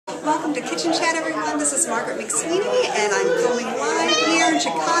Welcome to Kitchen Chat, everyone. This is Margaret McSweeney, and I'm filming live here in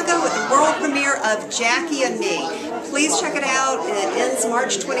Chicago with the world premiere of Jackie and Me. Please check it out. It ends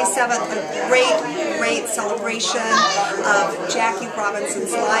March 27th. A great celebration of Jackie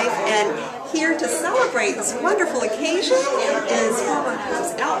Robinson's life. And here to celebrate this wonderful occasion is former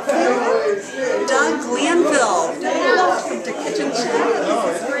Cubs outfielder Doug Glanville. Welcome to Kitchen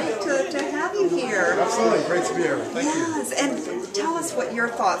Chat. It's great to have you here. Absolutely, great to be here. Thank you. Yes, and tell us what your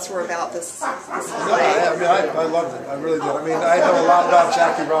thoughts were about this play. I loved it. I really did. I mean, I know a lot about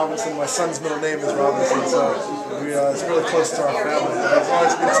Jackie Robinson. My son's middle name is Robinson, so it's really close to our family. I've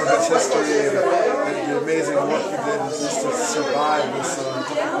always been to his history and the amazing work he did just to survive this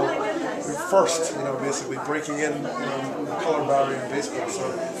difficult first, basically breaking in the color barrier in baseball.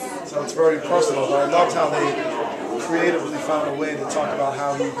 So it's very personal. But I loved how they creatively found a way to talk about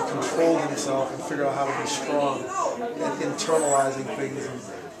how he controlled himself and figure out how to be strong and internalizing things and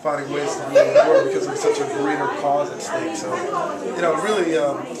finding ways to really endure because there's such a greater cause at stake. So, it really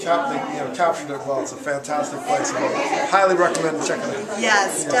captured it well. It's a fantastic place. I highly recommend checking it out.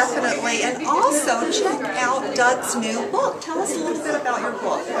 Yes, definitely. And also check out Doug's new book. Tell us a little bit about your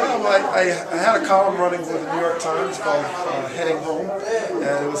book. I had a column running with the New York Times called Heading Home,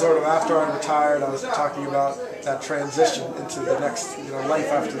 and it was sort of after I retired. I was talking about that transition into the next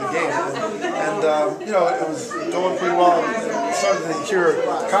life after the game, and it was going pretty well. I started to hear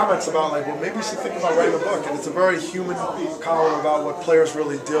comments about well, maybe you should think about writing a book. And it's a very human column about what players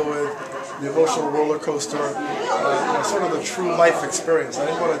really deal with, the emotional roller coaster, sort of the true life experience. I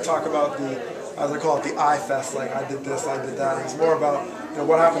didn't want to talk about as I call it, the eye fest, like I did this, I did that. It was more about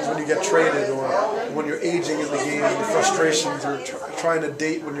what happens when you get traded or when you're aging in the game, the frustrations, or trying to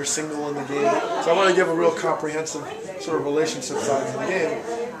date when you're single in the game. So I want to give a real comprehensive sort of relationship side to the game.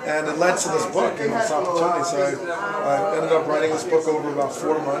 And it led to this book and this opportunity. So I ended up writing this book over about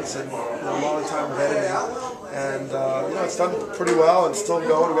 4 months and a long time of editing. And it's done pretty well and still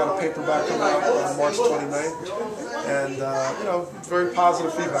going. We got a paperback coming out on March 29th. And very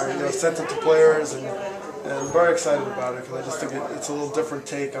positive feedback. Sent it to players and very excited about it because I just think it's a little different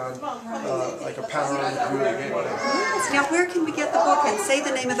take on like a panoramic view of the game. Yes. Now, where can we get the book? And say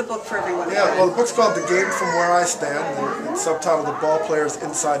the name of the book for everyone. Yeah, well, the book's called The Game From Where I Stand. It's subtitled The Ball Player's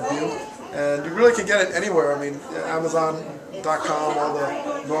Inside View. And you really can get it anywhere. I mean, Amazon.com, all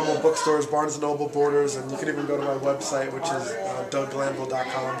the normal bookstores, Barnes & Noble, Borders, and you can even go to my website, which is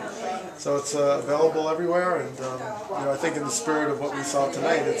DougGlanville.com. So it's available everywhere, and I think in the spirit of what we saw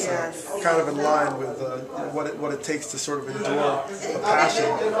tonight, it's kind of in line with what it takes to sort of endure a passion.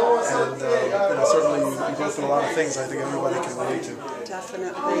 And certainly you go through a lot of things I think everybody can relate to.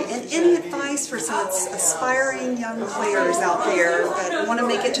 Definitely. And any advice for some aspiring young players out there that want to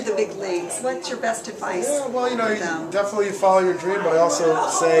make it to the big leagues? What's your best advice? Yeah, well, you definitely follow your dream, but I also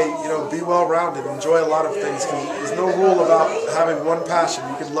say, be well-rounded, enjoy a lot of things, because there's no rule about having one passion.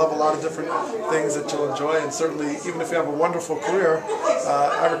 You can love a lot of different things that you'll enjoy, and certainly, even if you have a wonderful career,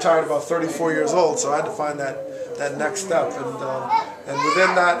 I retired about 34 years old, so I had to find that next step, and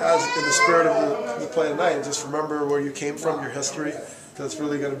within that, as in the spirit of the play tonight, just remember where you came from, your history, because it's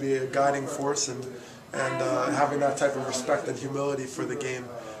really going to be a guiding force, and having that type of respect and humility for the game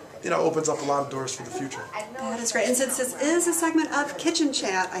opens up a lot of doors for the future. That is great. And since this is a segment of Kitchen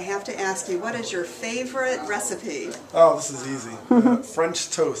Chat, I have to ask you, what is your favorite recipe? Oh, this is easy.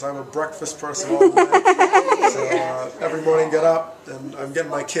 French toast. I'm a breakfast person all the way. So every morning get up, and I'm getting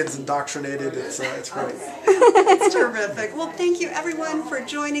my kids indoctrinated. It's great. It's terrific. Well, thank you everyone for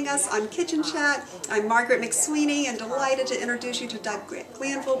joining us on Kitchen Chat. I'm Margaret McSweeney and delighted to introduce you to Doug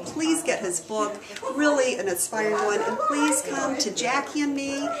Glanville. Please get his book, really an inspiring one, and please come to Jackie and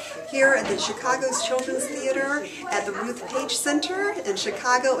Me here at the Chicago's Children's Theater at the Ruth Page Center in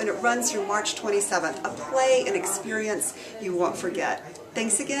Chicago, and it runs through March 27th. A play and experience you won't forget.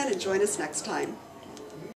 Thanks again, and join us next time.